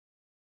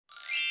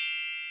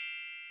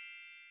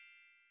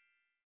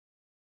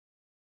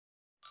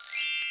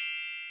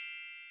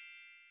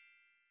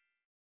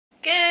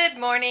Good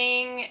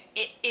morning.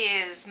 It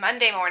is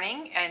Monday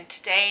morning and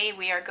today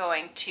we are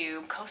going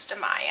to Costa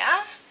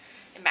Maya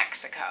in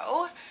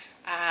Mexico,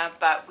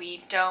 but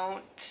we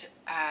don't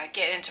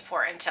get into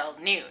port until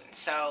noon.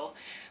 So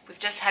we've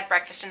just had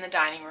breakfast in the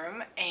dining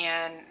room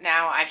and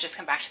now I've just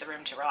come back to the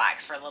room to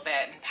relax for a little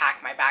bit and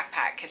pack my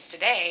backpack because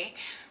today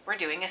we're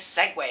doing a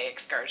Segway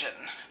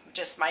excursion,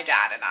 just my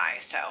dad and I,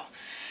 so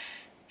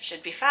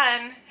should be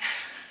fun.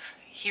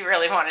 He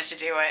really wanted to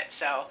do it,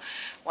 so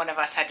one of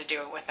us had to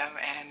do it with him,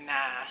 and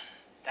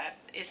that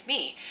is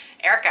me.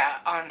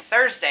 Erica on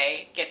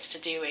Thursday gets to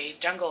do a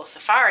jungle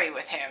safari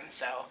with him,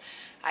 so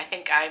I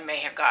think I may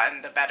have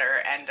gotten the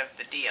better end of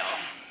the deal.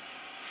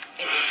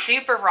 It's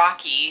super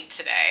rocky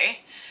today.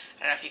 I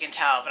don't know if you can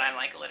tell, but I'm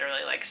like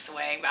literally like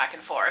swaying back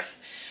and forth.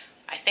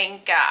 I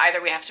think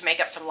either we have to make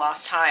up some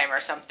lost time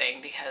or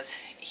something because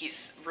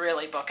he's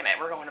really booking it.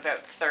 We're going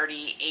about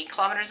 38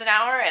 kilometers an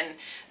hour, and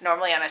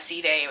normally on a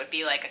sea day it would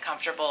be like a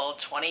comfortable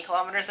 20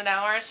 kilometers an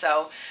hour.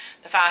 So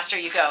the faster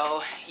you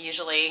go,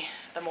 usually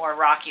the more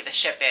rocky the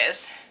ship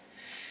is.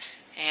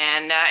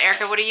 And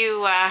Erica, what are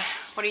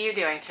you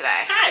doing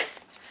today? Hi.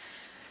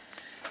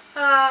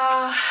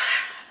 I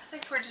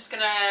think we're just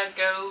gonna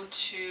go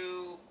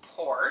to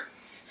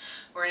ports.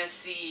 We're gonna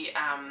see.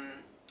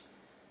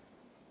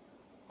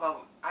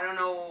 Well, I don't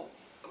know,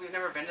 we've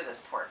never been to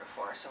this port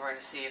before, so we're going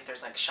to see if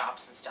there's like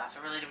shops and stuff.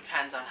 It really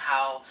depends on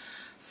how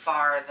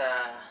far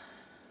the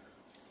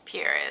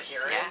pier is.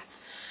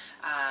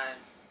 I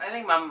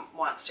think Mom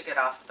wants to get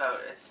off the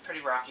boat. It's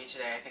pretty rocky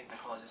today. I think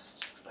Nicole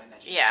just explained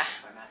that. Yeah.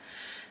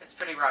 It's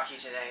pretty rocky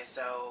today,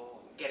 so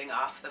getting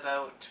off the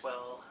boat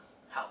will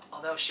help.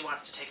 Although she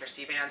wants to take her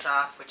sea bands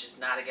off, which is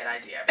not a good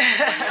idea. Because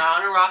when you're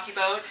on a rocky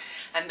boat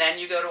and then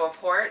you go to a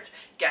port,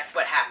 guess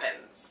what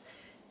happens?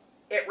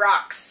 It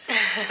rocks.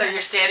 So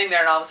you're standing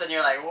there and all of a sudden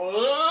you're like,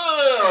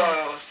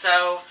 whoa.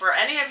 So for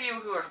any of you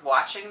who are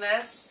watching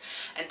this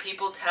and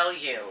people tell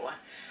you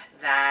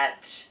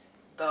that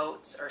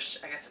boats, or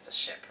I guess it's a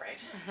ship, right?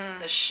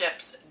 Mm-hmm. The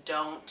ships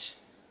don't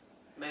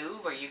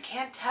move, or you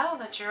can't tell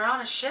that you're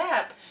on a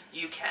ship,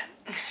 you can.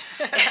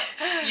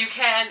 You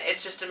can.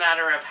 It's just a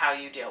matter of how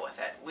you deal with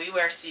it. We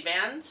wear sea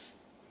bands.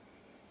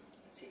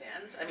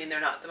 I mean, they're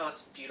not the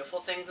most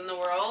beautiful things in the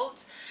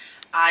world.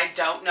 I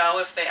don't know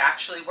if they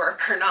actually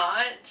work or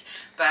not,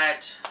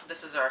 but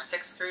this is our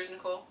 6th cruise,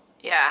 Nicole?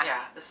 Yeah.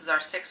 Yeah, this is our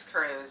 6th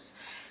cruise,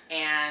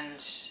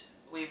 and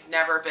we've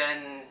never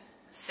been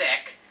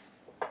sick,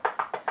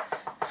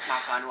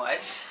 knock on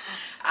wood.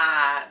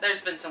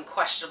 There's been some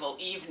questionable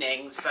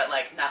evenings, but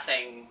like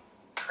nothing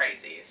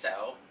crazy,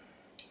 so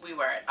we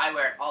wear it. I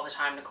wear it all the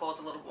time. Nicole's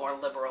a little more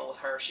liberal with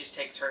her. She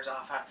takes hers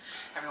off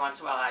every once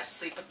in a while. I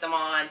sleep with them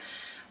on.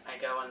 I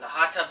go in the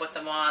hot tub with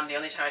them on. The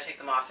only time I take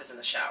them off is in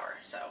the shower,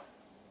 so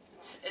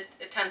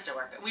it tends to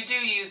work. We do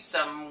use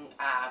some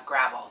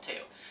gravel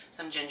too,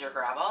 some ginger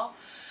gravel,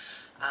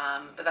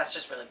 but that's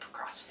just really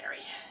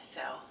precautionary.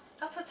 So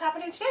that's what's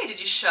happening today.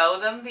 Did you show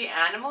them the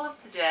animal of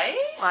the day?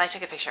 Well, I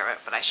took a picture of it,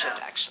 but I should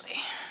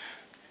actually.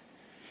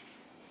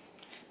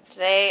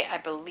 Today, I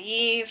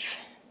believe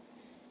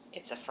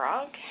it's a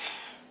frog.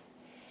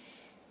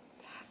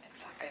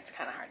 It's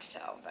kind of hard to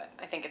tell, but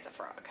I think it's a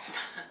frog.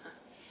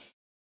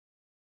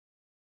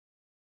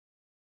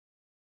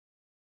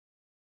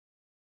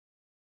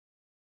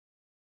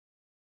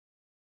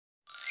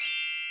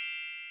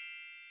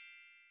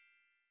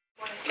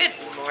 Good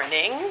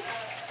morning.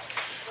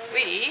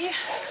 We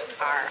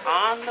are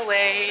on the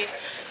way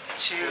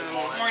to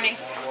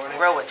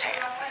Roatan.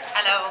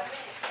 Hello.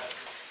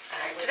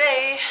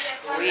 Today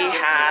we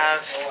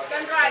have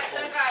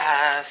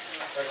a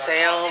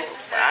sail.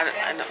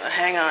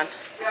 Hang on.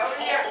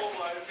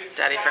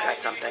 Daddy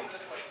forgot something.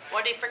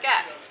 What did he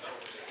forget?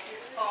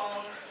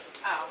 Oh.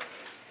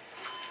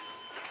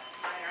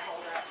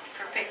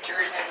 For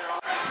pictures.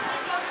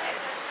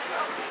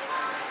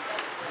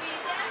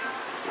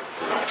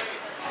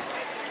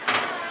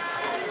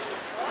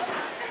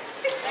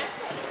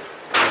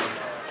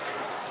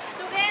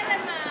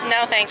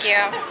 No, thank you.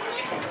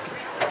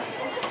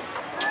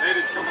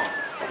 Ladies, come on.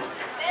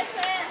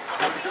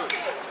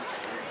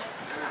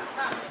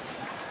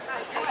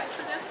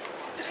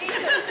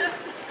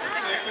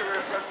 Thank you very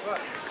much.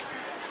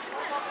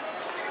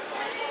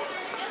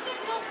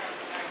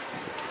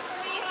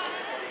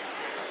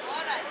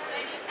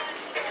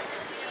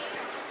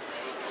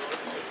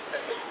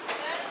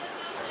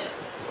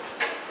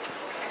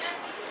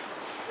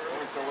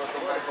 So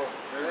welcome back home.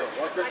 There you go.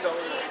 Walk yourself in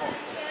the home.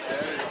 There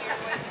you go.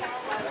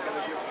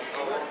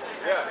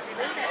 Yeah.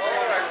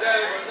 All right,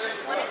 Daddy. Thank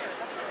you, sir.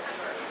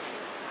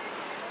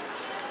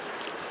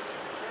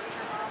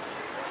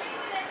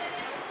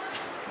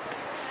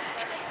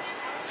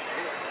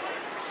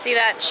 See,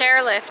 that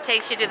chairlift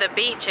takes you to the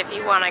beach if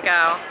you want to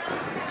go.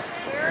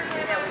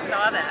 Yeah, we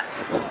saw that.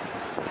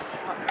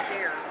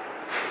 Upstairs.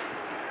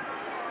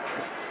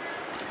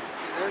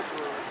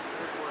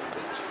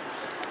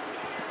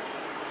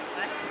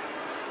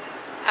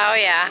 Oh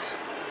yeah.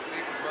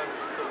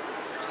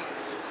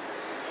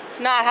 It's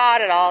not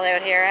hot at all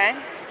out here, eh?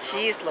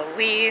 Jeez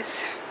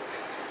Louise.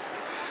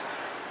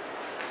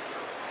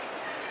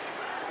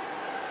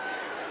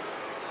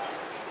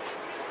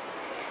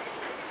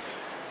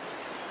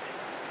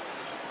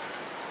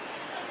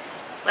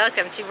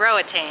 Welcome to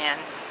Roatan. It's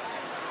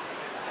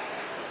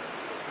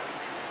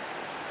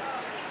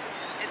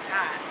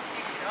hot.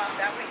 You can go out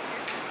that way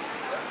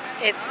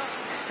too. It's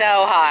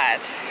so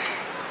hot.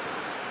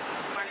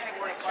 Want to take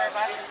a curve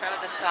up in front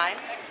of the sign?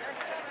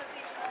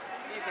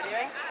 Are you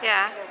videoing?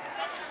 Yeah.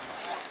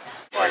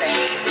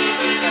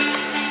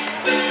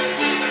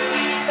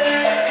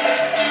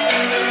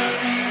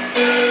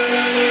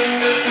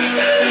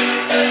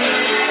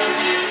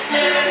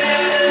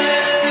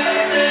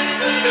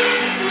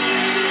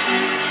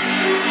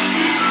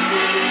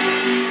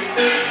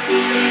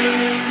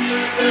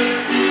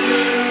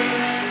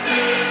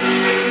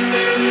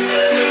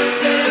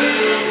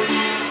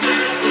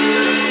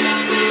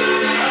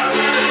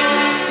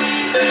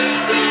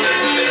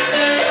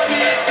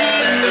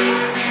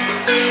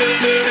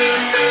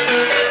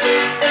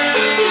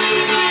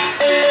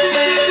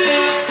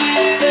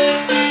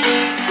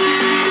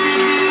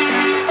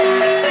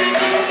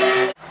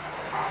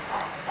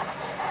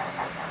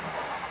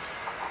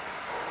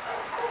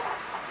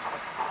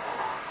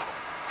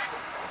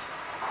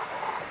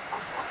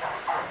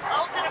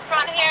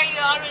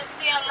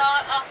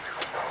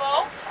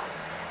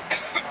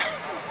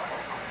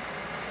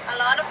 A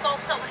lot of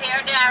folks out here,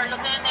 they are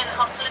looking and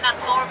hustling a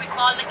tour we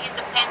call the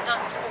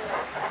independent tour.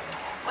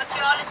 But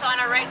you all is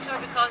on a right tour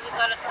because we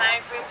got a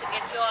time frame to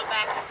get you all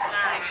back in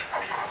time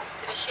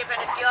to the ship. And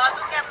if you all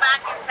do get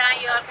back in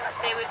time, you all can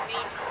stay with me.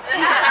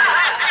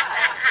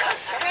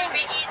 we'll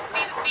be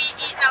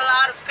eating a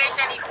lot of fish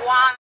and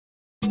iguana.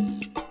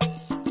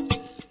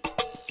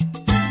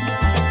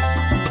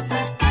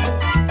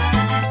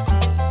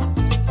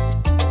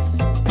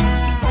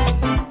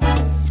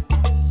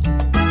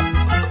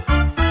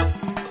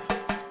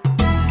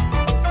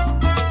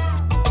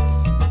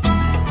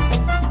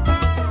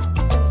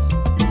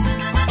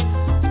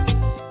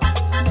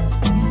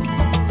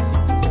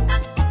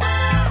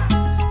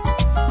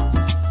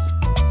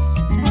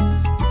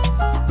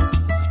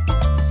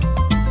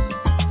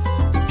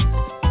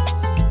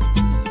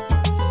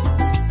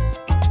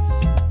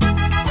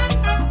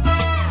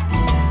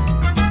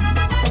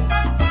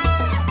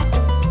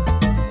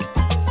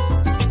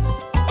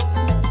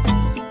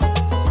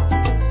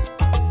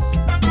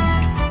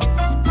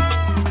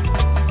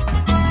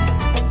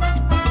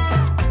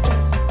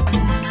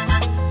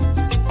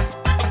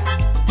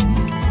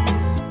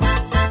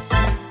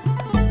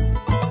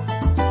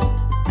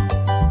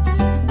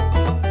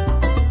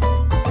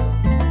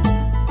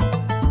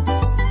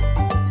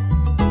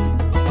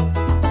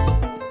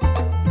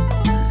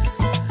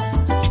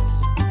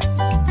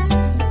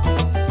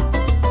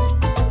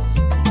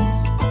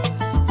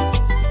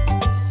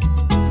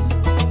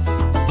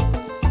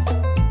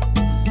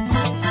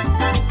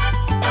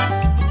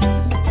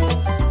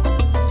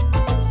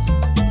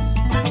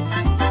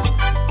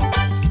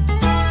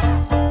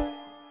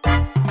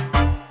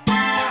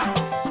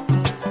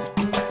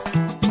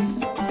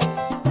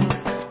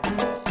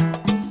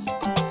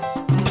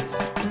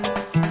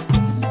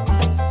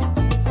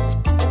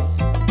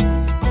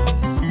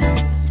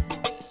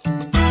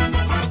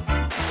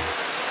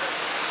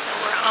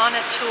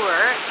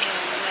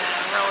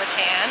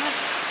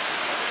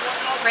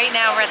 Right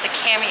now we're at the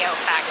cameo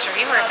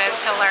factory. We're about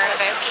to learn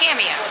about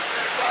cameos.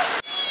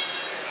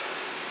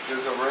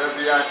 There's a rare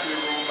VIP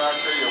room back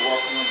there. You're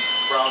welcome to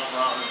browse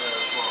around in there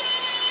as well.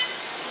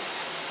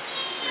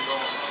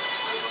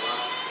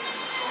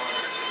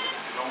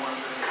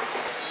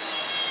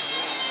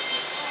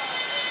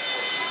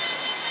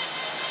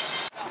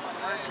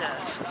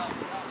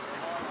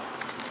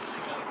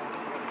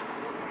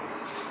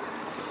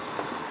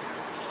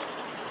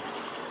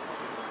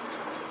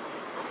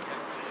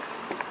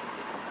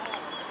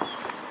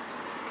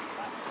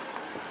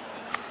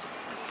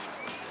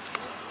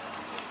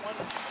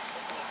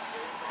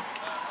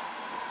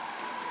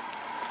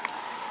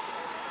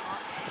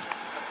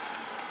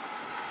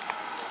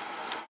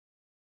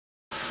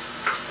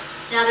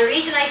 Now the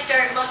reason I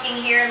start looking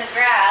here in the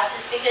grass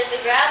is because the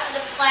grass is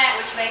a plant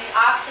which makes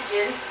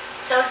oxygen,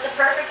 so it's the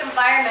perfect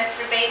environment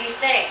for baby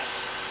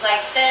things,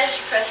 like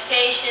fish,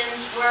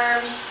 crustaceans,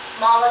 worms,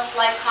 mollusks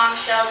like conch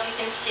shells you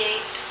can see,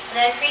 and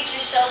then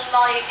creatures so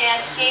small you can't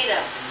see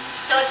them.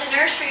 So it's a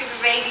nursery for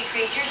baby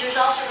creatures. There's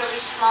also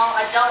really small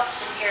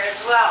adults in here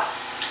as well.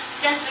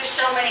 Since there's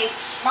so many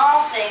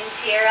small things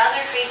here,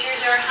 other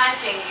creatures are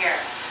hunting here,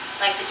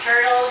 like the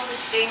turtles, the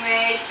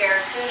stingrays,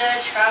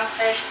 barracuda,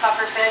 trunkfish,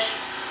 pufferfish.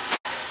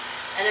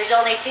 And there's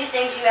only two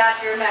things you have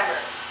to remember.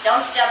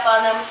 Don't step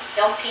on them,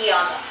 don't pee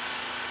on them.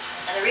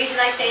 And the reason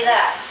I say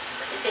that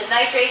is because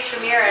nitrates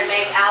from urine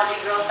make algae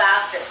grow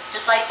faster.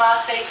 Just like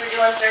phosphates were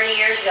doing 30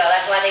 years ago.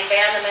 That's why they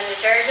banned them in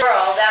detergent.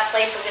 That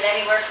place will get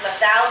anywhere from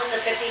 1,000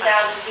 to 50,000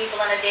 people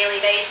on a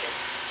daily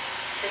basis.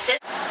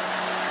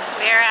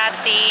 We're at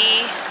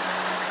the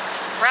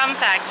rum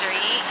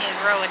factory in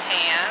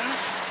Roatan.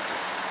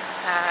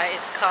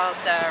 It's called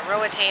the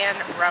Roatan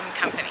Rum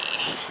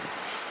Company.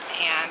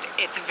 And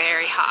it's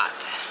very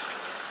hot.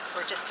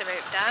 We're just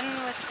about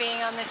done with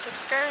being on this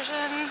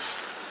excursion.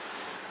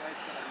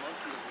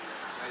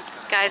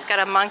 Guy's got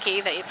a monkey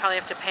that you probably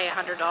have to pay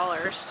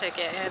 $100 to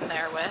get in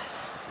there with.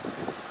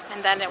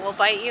 and then it will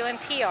bite you and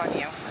pee on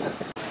you.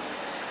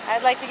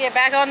 I'd like to get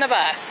back on the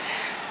bus.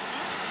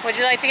 Would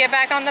you like to get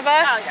back on the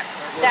bus? Oh, yeah.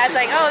 Dad's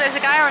like, oh, there's a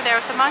guy over there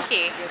with the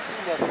monkey.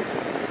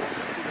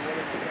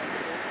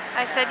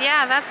 I said,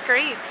 yeah, that's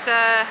great.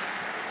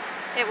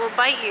 It will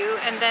bite you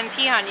and then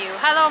pee on you.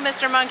 Hello,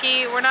 Mr.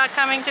 Monkey. We're not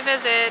coming to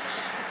visit.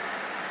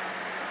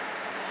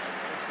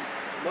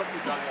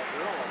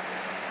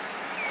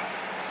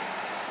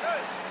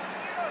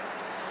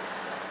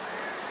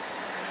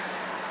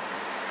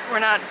 We're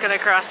not going to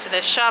cross to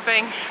this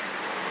shopping.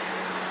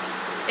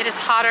 It is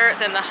hotter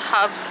than the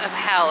hubs of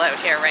hell out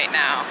here right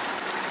now.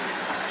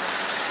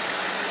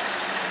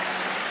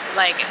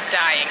 Like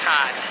dying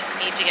hot.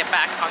 Need to get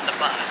back on the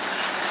bus.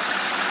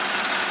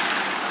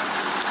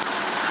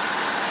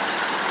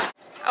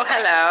 Oh,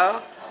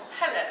 hello.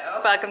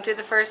 Hello. Welcome to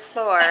the first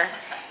floor.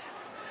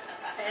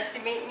 Fancy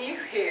meeting you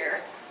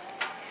here.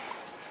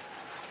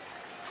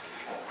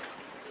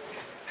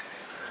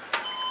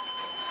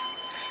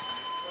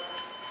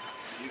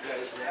 You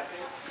guys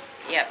napping?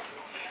 Yep.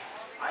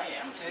 I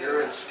am too.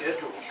 You're in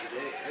schedule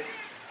today, eh?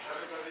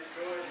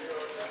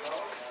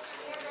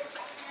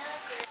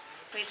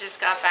 We just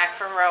got back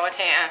from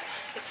Roatan.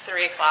 It's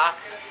 3 o'clock.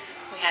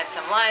 We had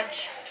some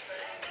lunch.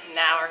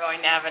 Now we're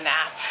going to have a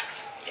nap.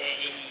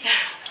 Yay.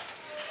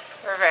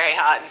 We're very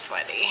hot and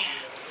sweaty.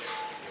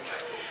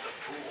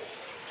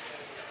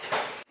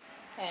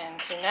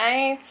 And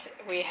tonight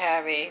we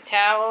have a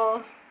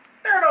towel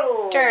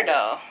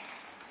turtle.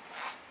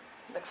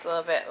 Looks a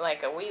little bit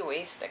like a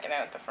wee-wee sticking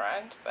out the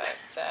front, but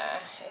it's a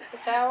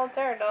towel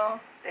turtle.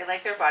 They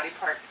like their body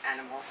part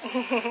animals.